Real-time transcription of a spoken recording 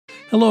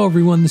Hello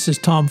everyone, this is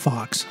Tom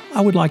Fox.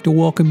 I would like to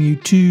welcome you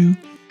to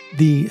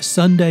the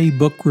Sunday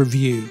Book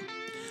Review.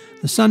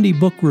 The Sunday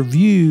Book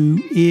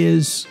Review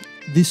is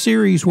the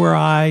series where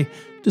I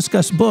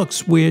discuss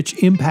books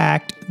which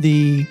impact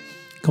the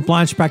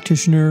compliance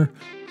practitioner,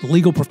 the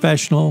legal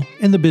professional,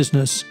 and the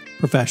business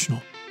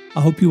professional.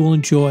 I hope you will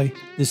enjoy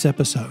this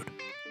episode.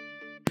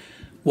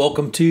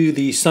 Welcome to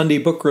the Sunday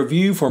Book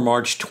Review for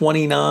March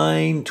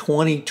 29,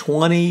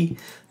 2020,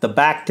 the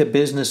Back to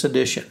Business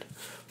edition.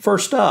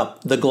 First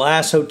up, The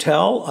Glass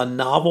Hotel, a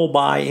novel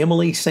by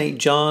Emily St.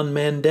 John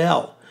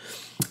Mandel.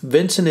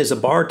 Vincent is a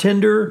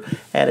bartender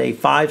at a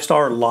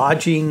five-star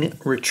lodging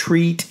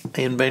retreat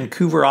in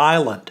Vancouver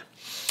Island.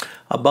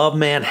 Above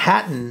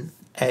Manhattan,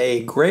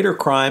 a greater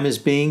crime is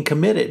being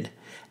committed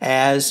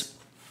as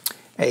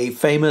a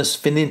famous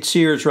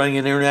financier is running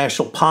an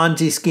international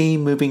Ponzi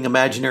scheme, moving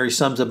imaginary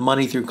sums of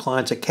money through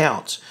clients'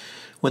 accounts.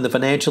 When the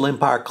financial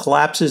empire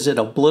collapses, it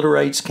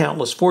obliterates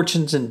countless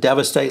fortunes and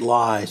devastates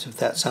lives. If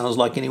that sounds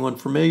like anyone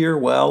familiar,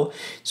 well,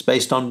 it's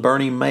based on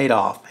Bernie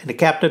Madoff. In a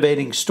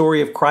captivating story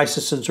of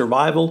crisis and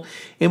survival,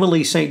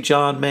 Emily St.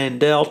 John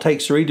Mandel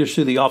takes readers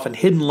through the often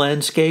hidden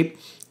landscape,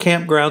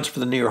 campgrounds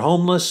for the near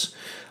homeless,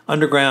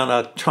 underground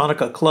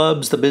electronica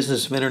clubs, the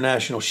business of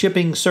international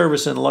shipping,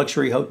 service in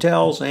luxury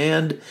hotels,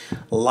 and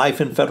life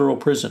in federal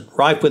prison.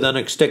 Rife with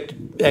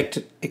unexpected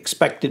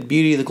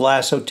beauty, The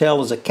Glass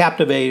Hotel is a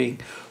captivating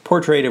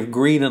portrait of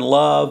greed and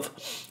love,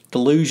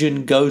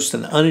 delusion, ghosts,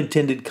 and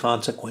unintended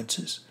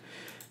consequences.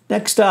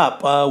 Next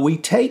up, we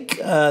take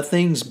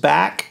things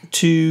back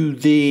to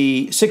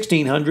the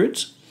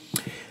 1600s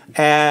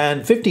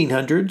and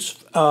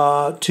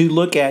 1500s to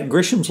look at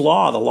Gresham's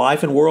Law, the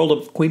life and world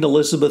of Queen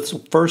Elizabeth's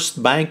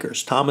first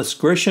bankers. Thomas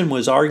Gresham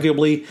was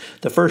arguably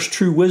the first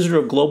true wizard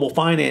of global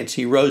finance.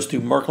 He rose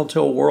through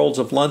mercantile worlds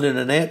of London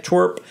and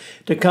Antwerp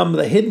to become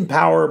the hidden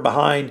power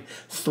behind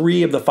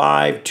three of the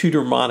five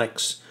Tudor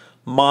monarchs.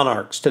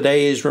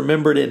 Today is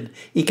remembered in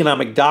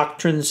economic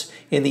doctrines,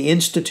 in the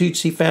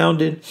institutes he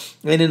founded,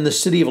 and in the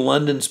City of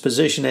London's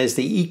position as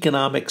the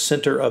economic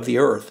center of the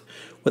earth.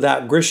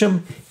 Without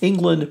Gresham,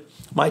 England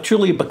might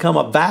truly have become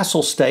a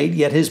vassal state,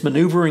 yet his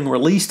maneuvering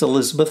released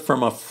Elizabeth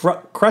from a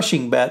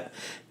crushing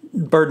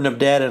burden of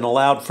debt and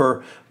allowed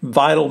for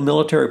vital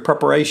military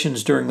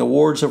preparations during the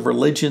wars of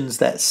religions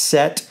that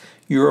set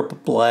Europe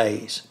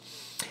ablaze.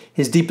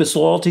 His deepest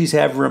loyalties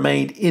have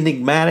remained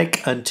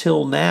enigmatic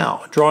until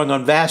now. Drawing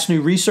on vast new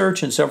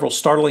research and several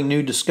startling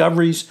new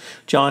discoveries,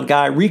 John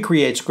Guy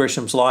recreates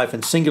Gresham's life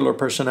and singular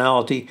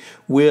personality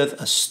with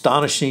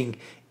astonishing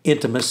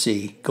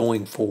intimacy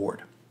going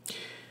forward.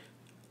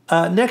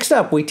 Next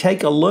up, we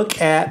take a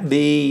look at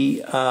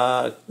the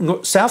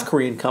South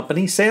Korean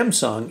company,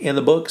 Samsung, in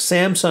the book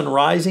Samsung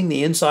Rising,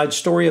 the inside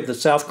story of the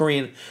South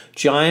Korean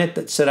giant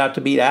that set out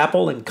to beat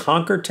Apple and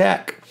conquer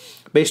tech.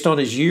 Based on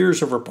his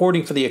years of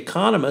reporting for The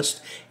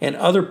Economist and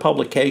other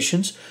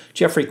publications,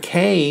 Geoffrey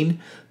Cain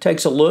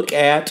takes a look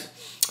at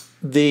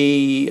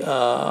the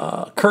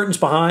curtains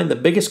behind the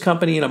biggest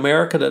company in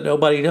America that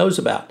nobody knows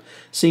about.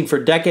 Seen for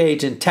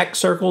decades in tech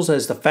circles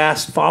as the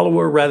fast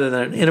follower rather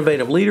than an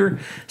innovative leader,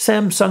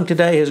 Samsung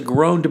today has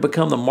grown to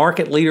become the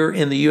market leader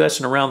in the U.S.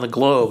 and around the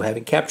globe,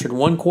 having captured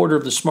 1/4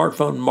 of the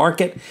smartphone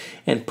market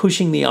and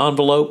pushing the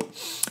envelope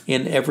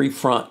in every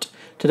front.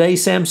 Today,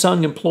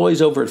 Samsung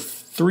employs over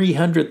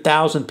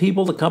 300,000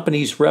 people. The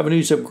company's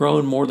revenues have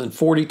grown more than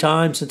 40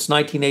 times since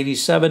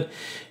 1987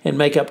 and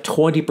make up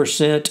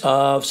 20%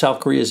 of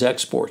South Korea's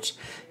exports.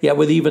 Yet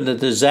with even the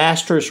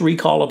disastrous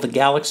recall of the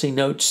Galaxy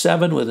Note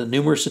 7, with the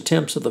numerous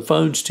attempts of the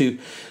phones to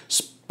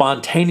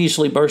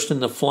spontaneously burst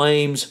into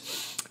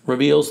flames,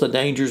 reveals the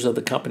dangers of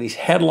the company's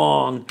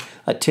headlong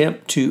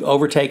attempt to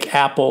overtake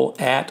Apple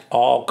at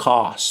all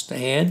costs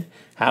and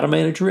how to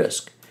manage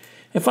risk.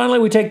 And finally,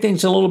 we take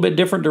things in a little bit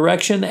different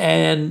direction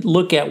and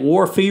look at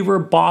war fever,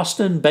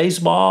 Boston,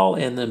 baseball,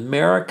 and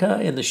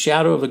America in the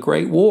shadow of the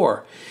Great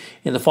War.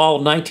 In the fall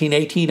of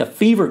 1918, a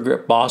fever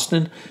gripped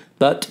Boston,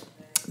 but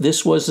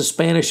this was the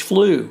Spanish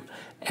flu.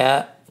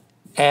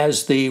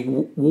 As the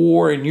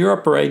war in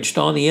Europe raged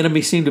on, the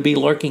enemy seemed to be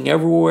lurking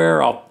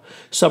everywhere, off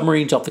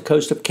submarines off the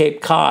coast of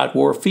Cape Cod.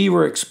 War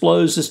fever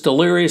explodes this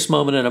delirious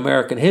moment in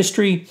American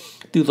history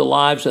through the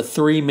lives of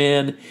three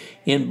men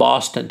in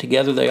Boston.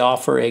 Together they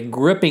offer a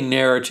gripping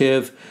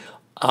narrative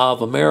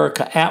of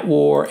America at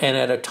war and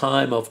at a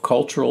time of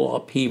cultural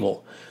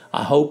upheaval.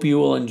 I hope you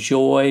will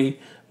enjoy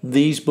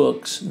these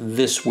books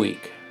this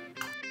week.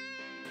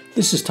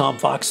 This is Tom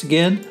Fox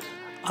again.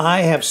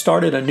 I have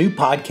started a new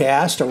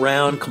podcast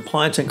around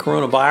compliance and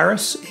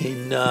coronavirus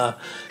in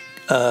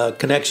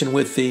connection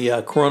with the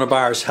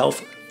coronavirus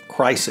health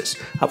crisis.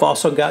 I've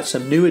also got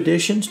some new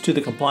additions to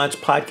the Compliance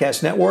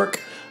Podcast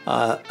Network,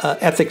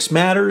 Ethics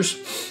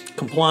Matters,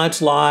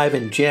 Compliance Live,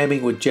 and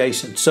Jamming with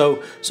Jason.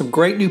 So some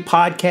great new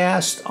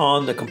podcasts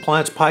on the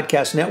Compliance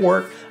Podcast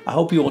Network. I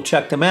hope you will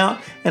check them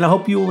out, and I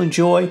hope you will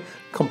enjoy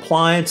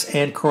compliance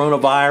and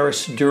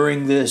coronavirus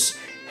during this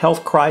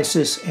health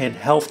crisis and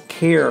health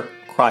care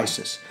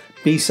crisis.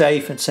 Be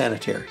safe and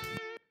sanitary.